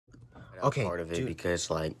out part of it because,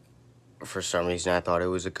 like, for some reason I thought it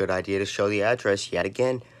was a good idea to show the address yet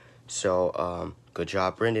again. So, good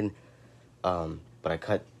job, Brendan. But I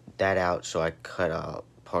cut that out, so I cut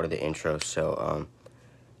part of the intro. So,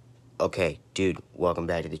 okay, dude, welcome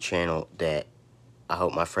back to the channel that I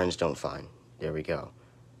hope my friends don't find. There we go.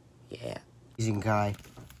 Yeah. Amazing guy.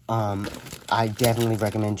 I definitely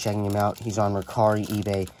recommend checking him out. He's on Mercari,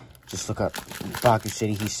 eBay. Just look up Baku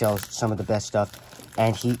City. He sells some of the best stuff.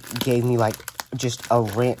 And he gave me, like, just a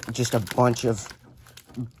bunch of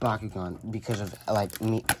Bakugan because of, like,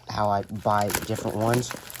 me, how I buy different ones.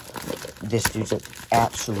 This dude's an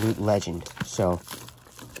absolute legend. So,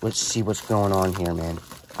 let's see what's going on here, man.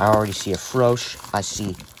 I already see a Frosh. I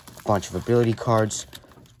see a bunch of ability cards.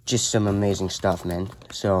 Just some amazing stuff, man.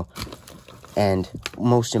 So, and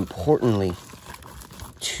most importantly,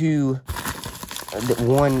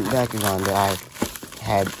 one Bakugan that I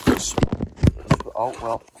had. Oh,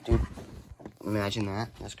 well, dude. Imagine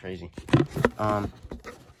that. That's crazy.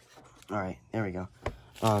 Alright, there we go.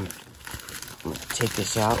 I'm gonna take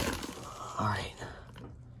this out. Alright.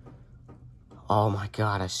 Oh my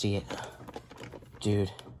god, I see it.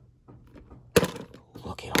 Dude.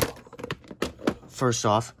 Look at all. First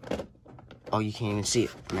off, oh, you can't even see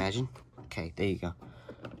it. Imagine. Okay, there you go.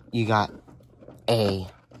 You got a...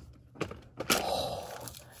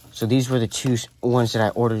 So these were the two ones that I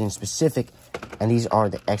ordered in specific, and these are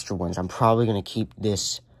the extra ones. I'm probably going to keep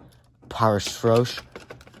this Pyrus Frosh.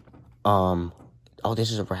 Oh,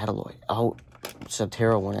 this is a Rataloid. Oh,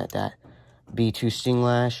 Subterra one at that. B2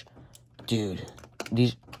 Stinglash. Dude,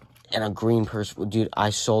 these... And a green Percival. Dude,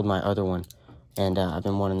 I sold my other one. And I've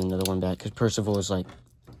been wanting another one back. Because Percival is, like,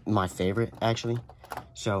 my favorite, actually.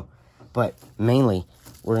 So, but mainly,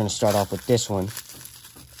 we're going to start off with this one.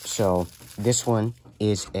 So, this one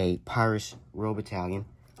is a Pyrus Row Battalion.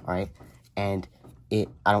 Alright? And I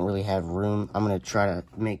don't really have room. I'm going to try to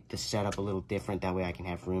make the setup a little different. That way I can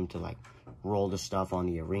have room to, like, roll the stuff on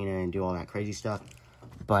the arena and do all that crazy stuff.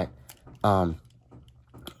 But, look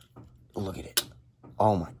at it.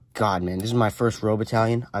 Oh, my God, man. This is my first Row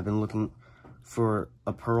Battalion. I've been looking for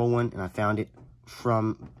a Pearl one, and I found it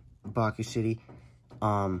from Baku City.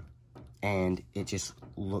 And it just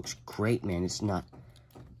looks great, man. It's not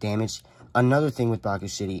damaged. Another thing with Baku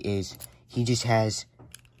City is he just has,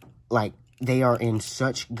 like, they are in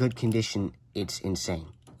such good condition, it's insane.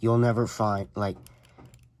 You'll never find, like,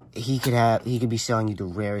 he could be selling you the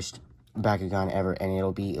rarest Bakugan ever, and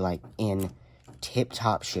it'll be, like, in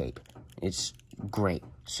tip-top shape. It's great.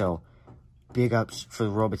 So, big ups for the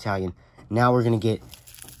Row Battalion. Now we're going to get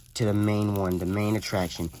to the main one, the main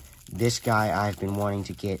attraction. This guy I've been wanting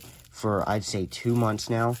to get for, I'd say, 2 months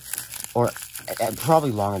now. Or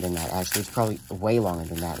probably longer than that, actually. It's probably way longer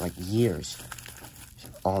than that, like years.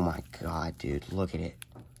 Oh my god, dude. Look at it.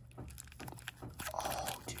 Oh,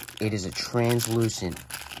 dude. It is a translucent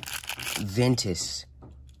Ventus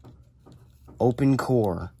open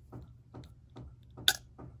core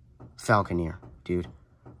Falconeer, dude.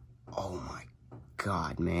 Oh my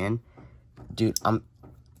god, man. Dude,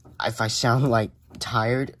 if I sound like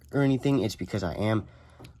tired or anything, it's because I am.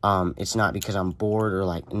 It's not because I'm bored or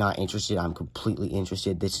like not interested. I'm completely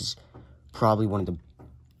interested. This is probably one of the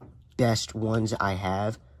best ones I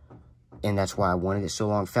have, and that's why I wanted it so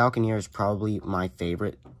long. Falconeer is probably my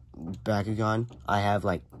favorite Bakugan. I have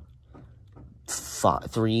like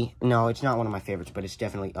 3. No, it's not one of my favorites, but it's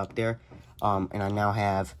definitely up there. And I now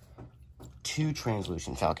have 2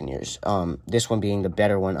 translucent Falconeers. This one being the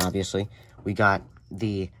better one, obviously. We got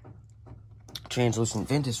the translucent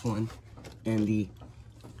Ventus one and the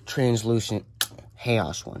translucent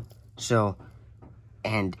Chaos one. So,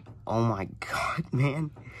 and oh my god, man,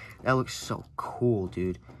 that looks so cool,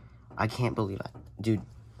 dude. I can't believe it. Dude,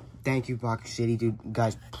 thank you, Baku City, dude.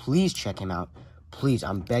 Guys, please check him out. Please,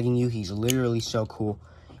 I'm begging you. He's literally so cool.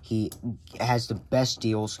 He has the best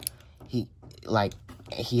deals. He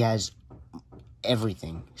has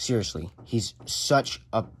everything. Seriously. He's such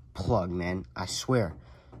a plug, man. I swear.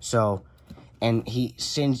 So, and he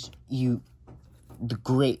sends you the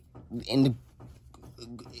great,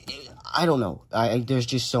 I don't know. There's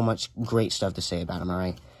just so much great stuff to say about him,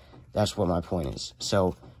 alright? That's what my point is.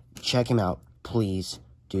 So, check him out, please,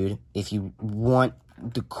 dude. If you want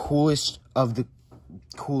the coolest of the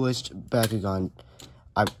coolest Bakugan,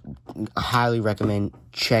 I highly recommend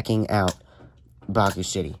checking out Baku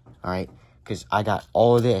City, alright? Because I got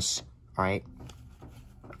all of this, alright?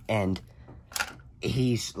 And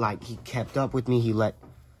he's, like, he kept up with me. He let,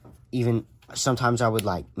 even, sometimes I would,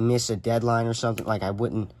 like, miss a deadline or something. Like, I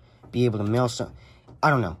wouldn't be able to mail something. I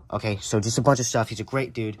don't know, okay? So, just a bunch of stuff. He's a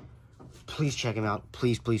great dude. Please check him out.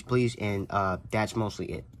 Please, please, please. And, that's mostly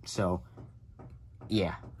it. So,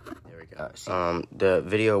 Yeah. There we go. The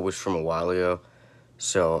video was from a while ago,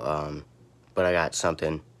 so, but I got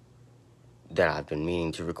something that I've been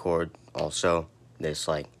meaning to record also. That's,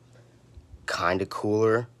 like, kind of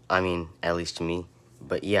cooler. I mean, at least to me.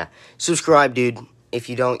 But, yeah. Subscribe, dude. If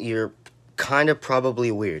you don't, you're kind of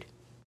probably weird.